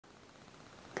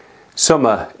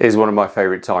Summer is one of my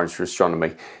favourite times for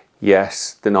astronomy.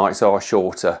 Yes, the nights are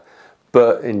shorter,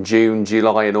 but in June,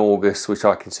 July and August, which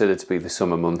I consider to be the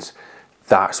summer months,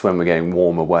 that's when we're getting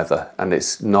warmer weather and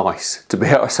it's nice to be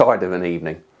outside of an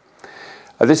evening.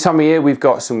 At this time of year, we've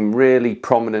got some really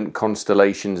prominent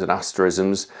constellations and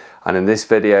asterisms, and in this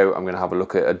video I'm going to have a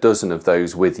look at a dozen of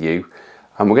those with you.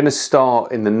 And we're going to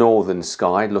start in the northern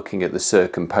sky looking at the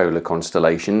circumpolar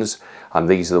constellations, and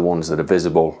these are the ones that are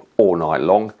visible all night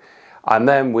long. And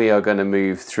then we are going to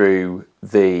move through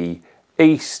the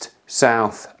east,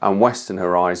 south and western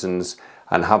horizons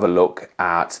and have a look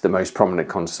at the most prominent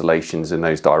constellations in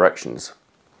those directions.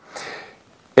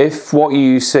 If what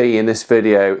you see in this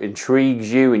video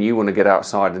intrigues you and you want to get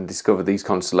outside and discover these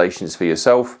constellations for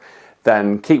yourself,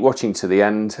 then keep watching to the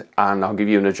end and I'll give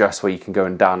you an address where you can go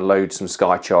and download some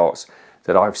sky charts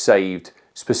that I've saved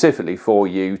specifically for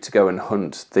you to go and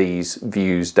hunt these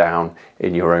views down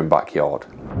in your own backyard.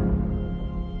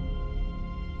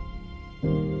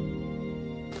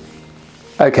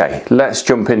 Okay, let's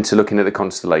jump into looking at the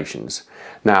constellations.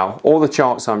 Now, all the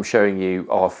charts I'm showing you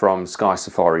are from Sky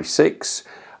Safari 6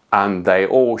 and they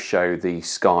all show the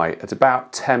sky at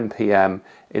about 10 p.m.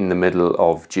 in the middle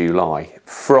of July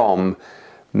from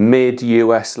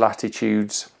mid-US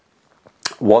latitudes.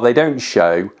 What they don't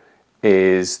show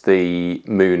is the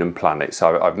moon and planets.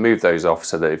 So I've moved those off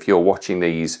so that if you're watching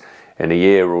these in a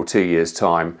year or 2 years'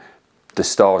 time, the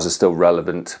stars are still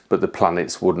relevant, but the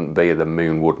planets wouldn't be, the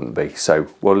moon wouldn't be. So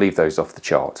we'll leave those off the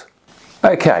chart.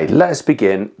 Okay, let's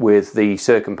begin with the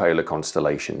circumpolar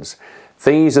constellations.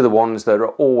 These are the ones that are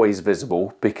always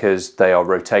visible because they are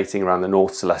rotating around the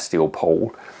north celestial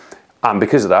pole. And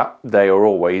because of that, they are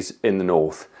always in the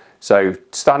north. So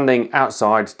standing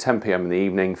outside 10 p.m. in the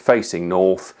evening, facing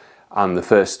north, and the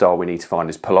first star we need to find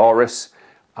is Polaris,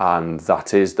 and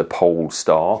that is the pole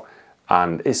star.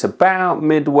 And it's about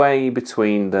midway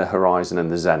between the horizon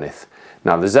and the zenith.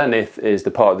 Now the zenith is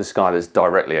the part of the sky that's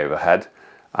directly overhead,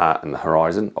 and the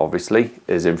horizon obviously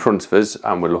is in front of us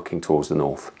and we're looking towards the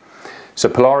north. So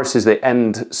Polaris is the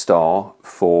end star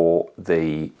for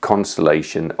the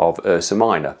constellation of Ursa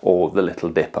Minor, or the Little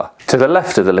Dipper. To the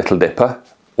left of the Little Dipper,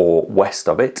 or west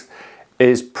of it,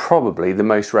 is probably the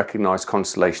most recognised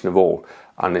constellation of all,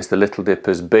 and it's the Little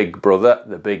Dipper's big brother,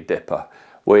 the Big Dipper,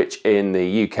 which in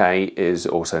the UK is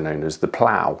also known as the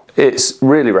Plough. It's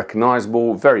really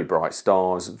recognisable, very bright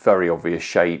stars, very obvious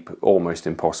shape, almost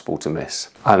impossible to miss.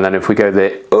 And then if we go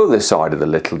the other side of the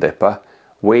Little Dipper,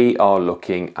 we are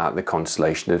looking at the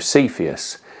constellation of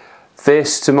Cepheus.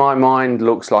 This, to my mind,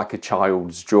 looks like a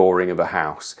child's drawing of a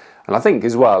house. And I think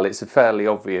as well, it's a fairly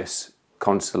obvious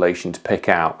constellation to pick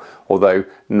out, although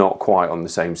not quite on the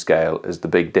same scale as the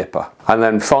Big Dipper. And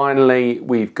then finally,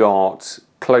 we've got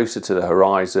closer to the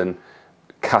horizon,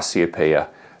 Cassiopeia.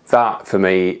 That for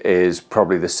me is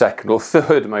probably the second or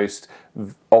third most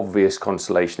obvious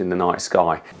constellation in the night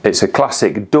sky. It's a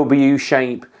classic W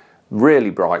shape,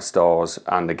 really bright stars,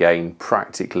 and again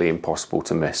practically impossible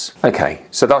to miss. Okay,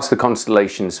 so that's the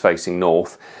constellations facing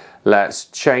north. Let's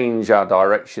change our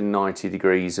direction 90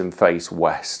 degrees and face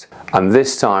west. And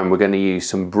this time we're going to use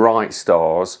some bright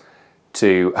stars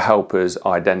to help us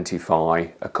identify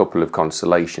a couple of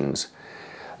constellations.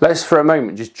 Let's for a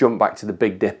moment just jump back to the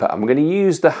Big Dipper, and we're going to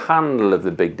use the handle of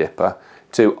the Big Dipper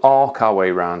to arc our way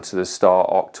around to the star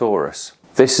Arcturus.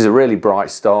 This is a really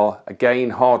bright star, again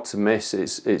hard to miss,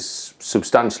 it's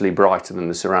substantially brighter than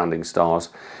the surrounding stars,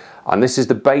 and this is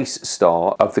the base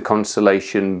star of the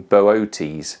constellation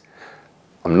Boötes.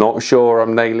 I'm not sure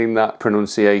I'm nailing that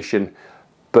pronunciation,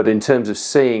 but in terms of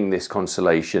seeing this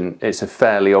constellation, it's a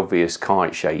fairly obvious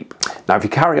kite shape. Now if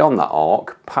you carry on that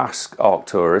arc past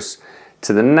Arcturus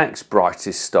to the next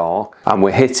brightest star, and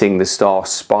we're hitting the star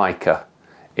Spica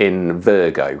in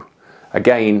Virgo.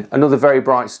 Again, another very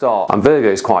bright star, and Virgo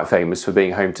is quite famous for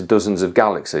being home to dozens of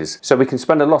galaxies, so we can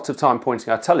spend a lot of time pointing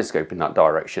our telescope in that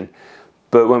direction,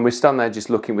 but when we stand there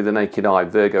just looking with the naked eye,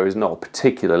 Virgo is not a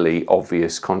particularly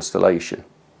obvious constellation.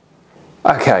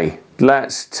 Okay,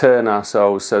 let's turn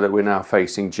ourselves so that we're now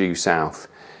facing due south,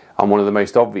 and one of the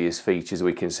most obvious features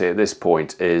we can see at this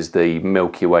point is the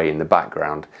Milky Way in the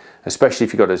background. Especially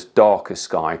if you've got a darker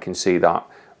sky, you can see that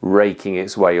raking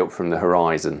its way up from the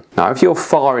horizon. Now if you're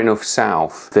far enough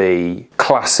south, the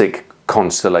classic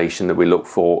constellation that we look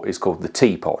for is called the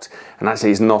Teapot, and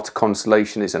actually it's not a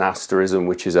constellation, it's an asterism,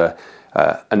 which is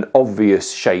an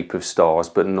obvious shape of stars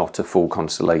but not a full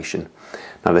constellation.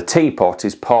 Now the Teapot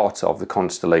is part of the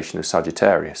constellation of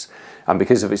Sagittarius, and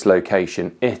because of its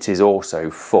location it is also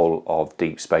full of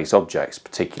deep space objects,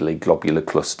 particularly globular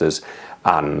clusters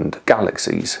and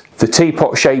galaxies. The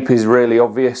teapot shape is really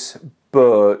obvious,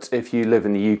 but if you live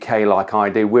in the UK like I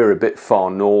do, we're a bit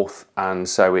far north, and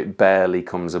so it barely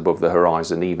comes above the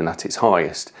horizon even at its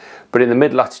highest. But in the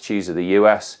mid latitudes of the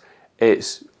US,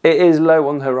 it is low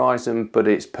on the horizon, but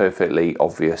it's perfectly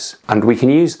obvious. And we can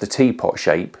use the teapot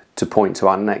shape to point to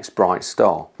our next bright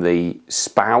star. The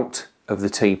spout of the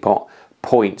teapot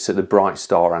points at the bright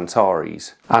star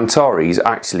Antares. Antares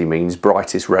actually means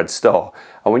brightest red star,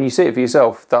 and when you see it for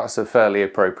yourself, that's a fairly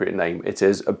appropriate name. It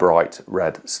is a bright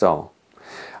red star,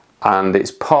 and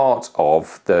it's part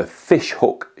of the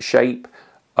fishhook shape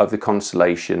of the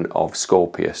constellation of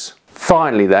Scorpius.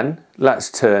 Finally then, let's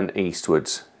turn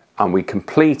eastwards, and we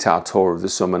complete our tour of the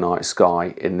summer night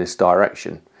sky in this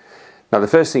direction. Now, the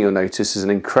first thing you'll notice is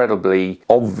an incredibly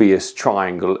obvious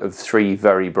triangle of three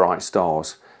very bright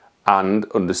stars, and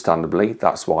understandably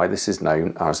that's why this is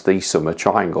known as the summer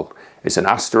triangle. It's an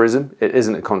asterism, it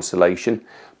isn't a constellation,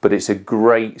 but it's a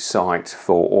great site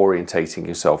for orientating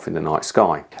yourself in the night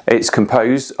sky. It's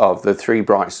composed of the three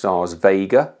bright stars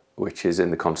Vega, which is in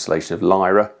the constellation of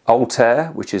Lyra, Altair,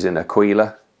 which is in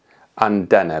Aquila, and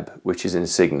Deneb, which is in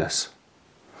Cygnus.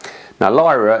 Now,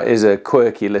 Lyra is a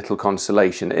quirky little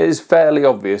constellation. It is fairly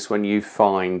obvious when you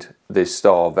find this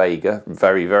star Vega,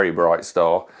 very, very bright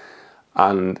star,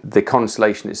 and the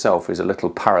constellation itself is a little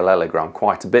parallelogram,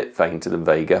 quite a bit fainter than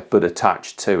Vega, but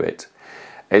attached to it.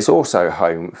 It's also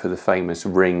home for the famous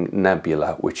Ring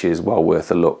Nebula, which is well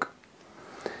worth a look.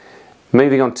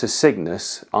 Moving on to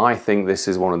Cygnus, I think this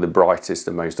is one of the brightest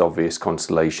and most obvious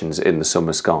constellations in the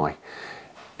summer sky.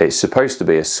 It's supposed to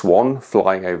be a swan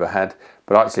flying overhead,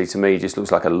 but actually to me it just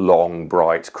looks like a long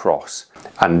bright cross.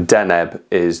 And Deneb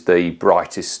is the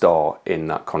brightest star in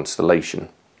that constellation.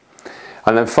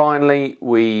 And then finally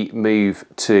we move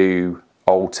to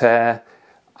Altair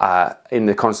in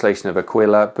the constellation of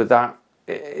Aquila, but that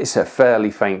is a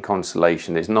fairly faint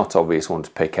constellation. It's not obvious one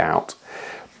to pick out,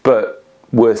 but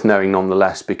worth knowing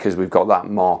nonetheless because we've got that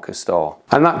marker star.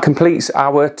 And that completes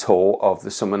our tour of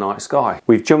the summer night sky.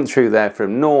 We've jumped through there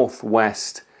from north,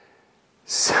 west,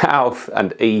 south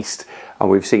and east, and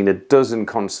we've seen a dozen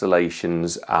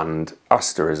constellations and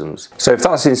asterisms. So if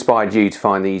that's inspired you to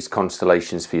find these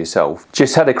constellations for yourself,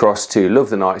 just head across to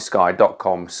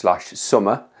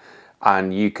lovethenightsky.com/summer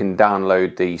and you can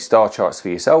download the star charts for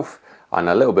yourself and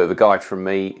a little bit of a guide from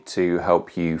me to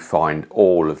help you find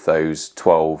all of those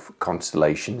 12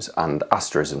 constellations and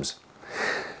asterisms.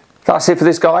 That's it for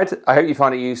this guide. I hope you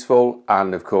find it useful,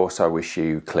 and of course I wish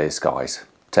you clear skies.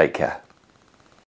 Take care.